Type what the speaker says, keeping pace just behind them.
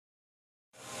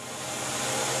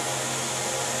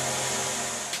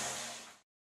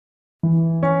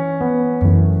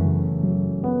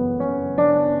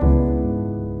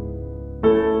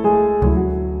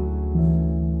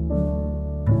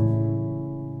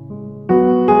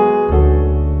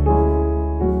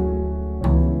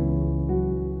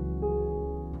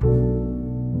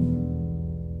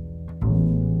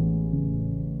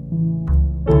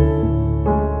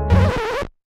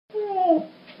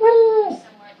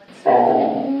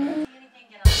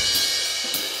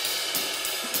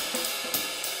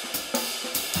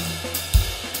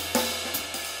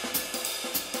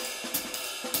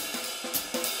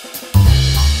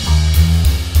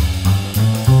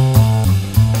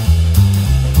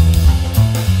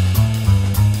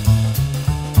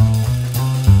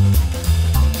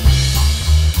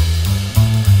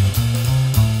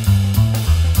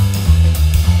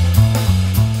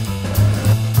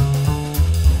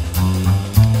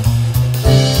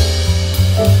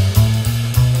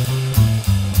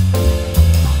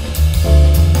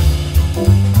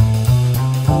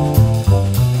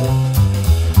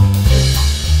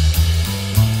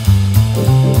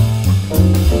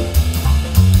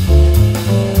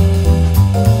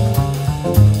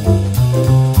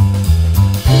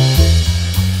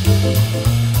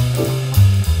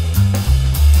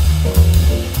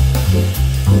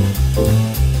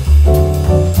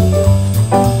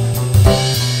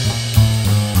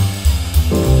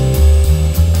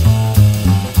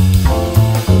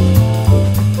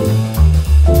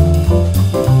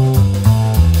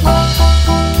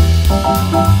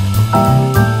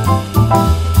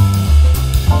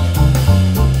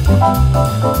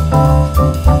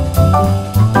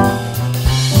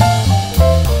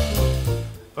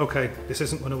Okay, this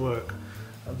isn't going to work.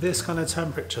 At this kind of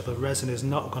temperature, the resin is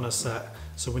not going to set,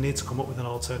 so we need to come up with an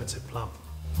alternative plan.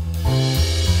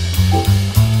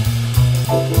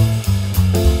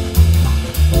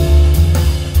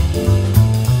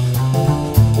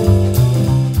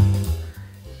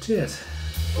 Cheers.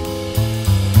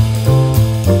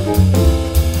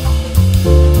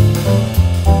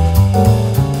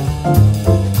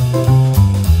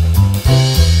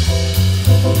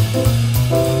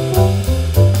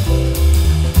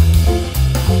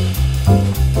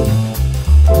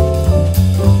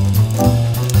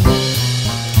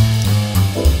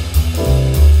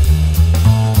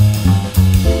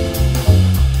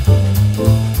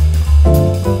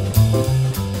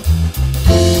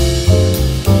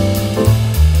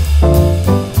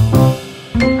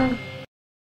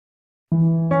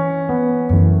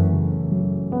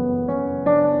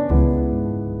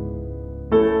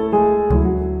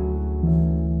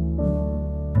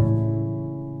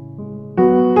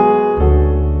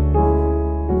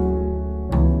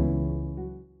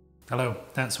 Hello,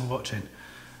 thanks for watching.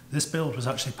 This build was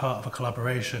actually part of a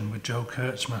collaboration with Joe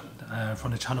Kirchman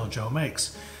from the channel Joe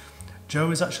Makes. Joe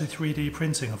is actually 3D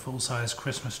printing a full-size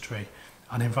Christmas tree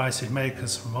and invited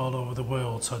makers from all over the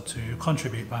world to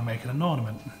contribute by making an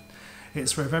ornament.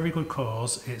 It's for a very good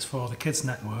cause. It's for the Kids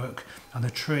Network, and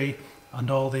the tree and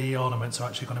all the ornaments are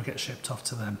actually going to get shipped off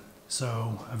to them.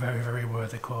 So a very, very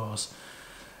worthy cause.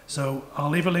 So I'll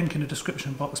leave a link in the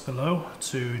description box below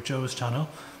to Joe's channel.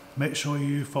 Make sure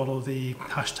you follow the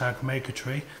hashtag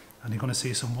 #MakerTree and you're going to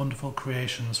see some wonderful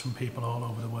creations from people all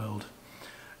over the world.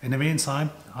 In the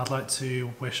meantime, I'd like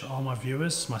to wish all my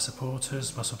viewers, my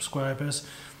supporters, my subscribers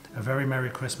a very Merry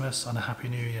Christmas and a Happy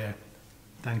New Year.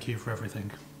 Thank you for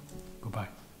everything. Goodbye.